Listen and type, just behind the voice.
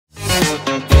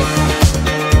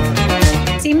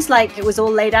Seems like it was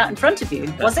all laid out in front of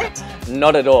you, was it?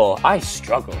 Not at all. I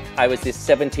struggled. I was this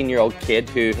 17-year-old kid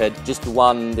who had just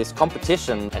won this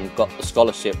competition and got the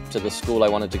scholarship to the school I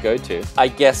wanted to go to. I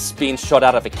guess being shot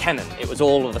out of a cannon. It was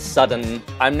all of a sudden,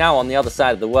 I'm now on the other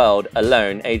side of the world,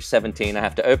 alone, age 17. I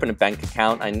have to open a bank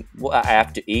account. I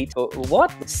have to eat.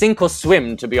 What? Sink or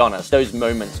swim, to be honest. Those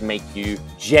moments make you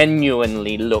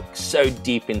genuinely look so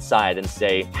deep inside and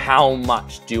say, how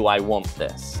much do I want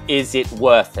this? Is it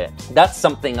worth it? That's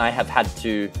something I have had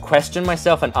to question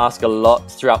myself and ask a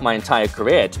lot throughout my entire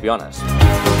career, to be honest.